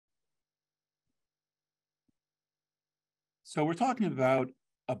So we're talking about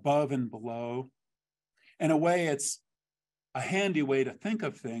above and below. In a way, it's a handy way to think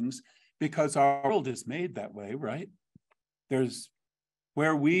of things because our world is made that way, right? There's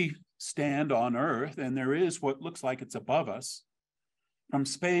where we stand on Earth, and there is what looks like it's above us. From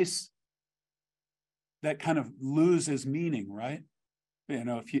space, that kind of loses meaning, right? You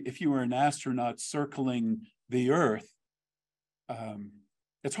know, if you were an astronaut circling the Earth,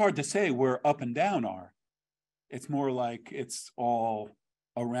 it's hard to say where up and down are. It's more like it's all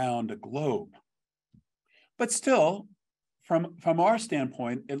around a globe. But still, from our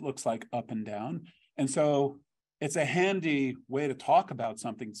standpoint, it looks like up and down. And so it's a handy way to talk about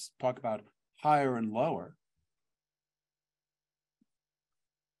something, talk about higher and lower.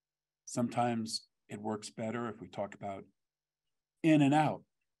 Sometimes it works better if we talk about in and out,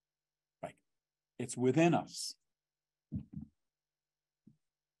 like it's within us. These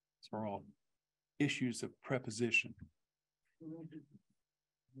are all issues of preposition.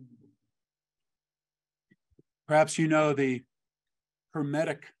 Perhaps you know the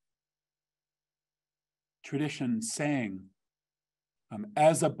Hermetic tradition saying,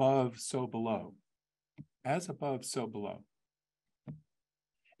 as above, so below. As above, so below.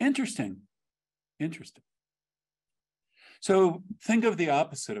 Interesting. Interesting. So think of the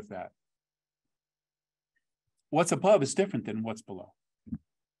opposite of that. What's above is different than what's below.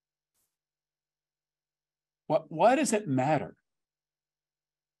 Why does it matter?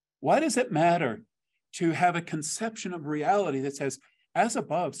 Why does it matter to have a conception of reality that says, as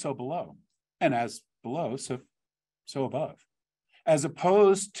above, so below, and as below, so above, as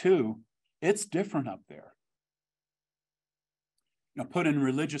opposed to, it's different up there? You know, put in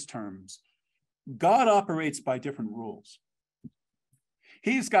religious terms, God operates by different rules.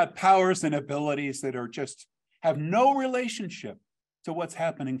 He's got powers and abilities that are just have no relationship to what's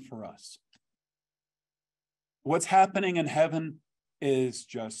happening for us. What's happening in heaven is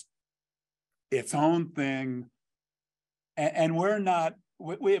just its own thing. And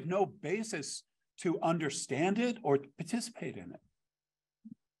we have no basis to understand it or participate in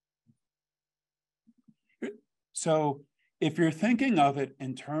it. So if you're thinking of it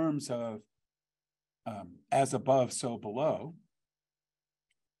in terms of as above, so below,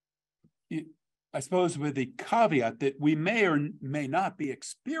 I suppose with the caveat that we may or may not be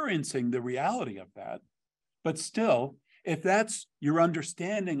experiencing the reality of that, but still, if that's your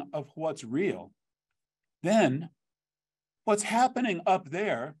understanding of what's real, then what's happening up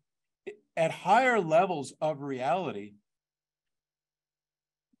there at higher levels of reality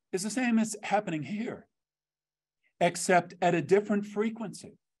is the same as happening here, except at a different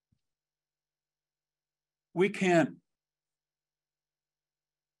frequency. We can't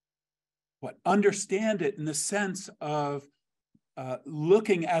understand it in the sense of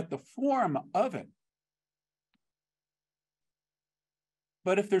looking at the form of it.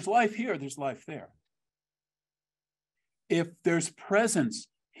 But if there's life here, there's life there. If there's presence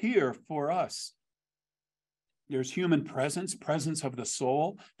here for us, there's human presence, presence of the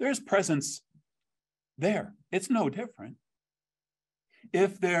soul, there's presence there. It's no different.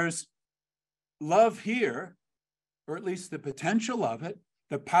 If there's love here, or at least the potential of it,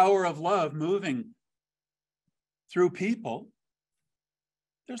 the power of love moving through people,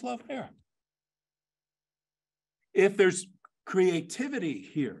 there's love there. If there's creativity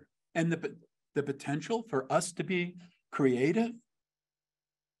here and the potential for us to be creative,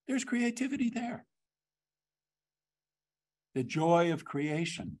 there's creativity there. The joy of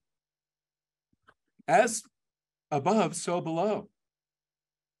creation. As above, so below.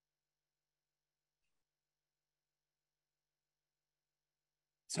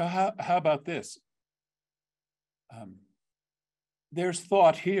 So how about this? There's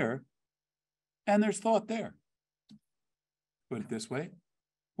thought here, and there's thought there. Put it this way,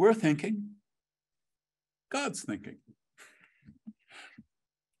 we're thinking, God's thinking.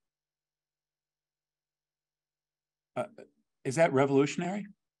 Is that revolutionary?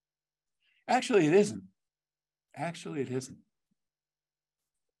 Actually, it isn't. Actually, it isn't.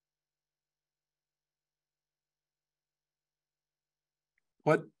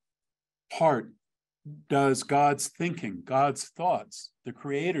 What part does God's thinking, God's thoughts, the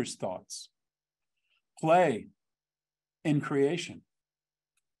Creator's thoughts, play in creation?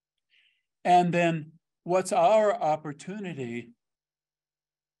 And then what's our opportunity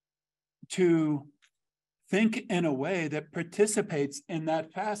to think in a way that participates in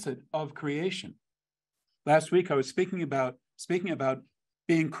that facet of creation? Last week, I was speaking about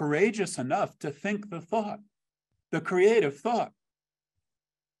being courageous enough to think the thought, the creative thought.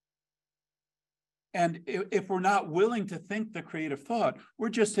 And if we're not willing to think the creative thought, we're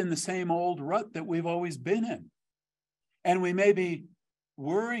just in the same old rut that we've always been in. And we may be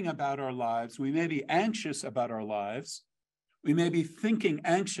worrying about our lives. We may be anxious about our lives. We may be thinking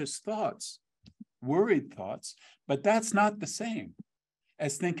anxious thoughts, worried thoughts, but that's not the same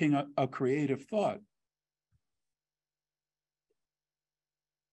as thinking a creative thought.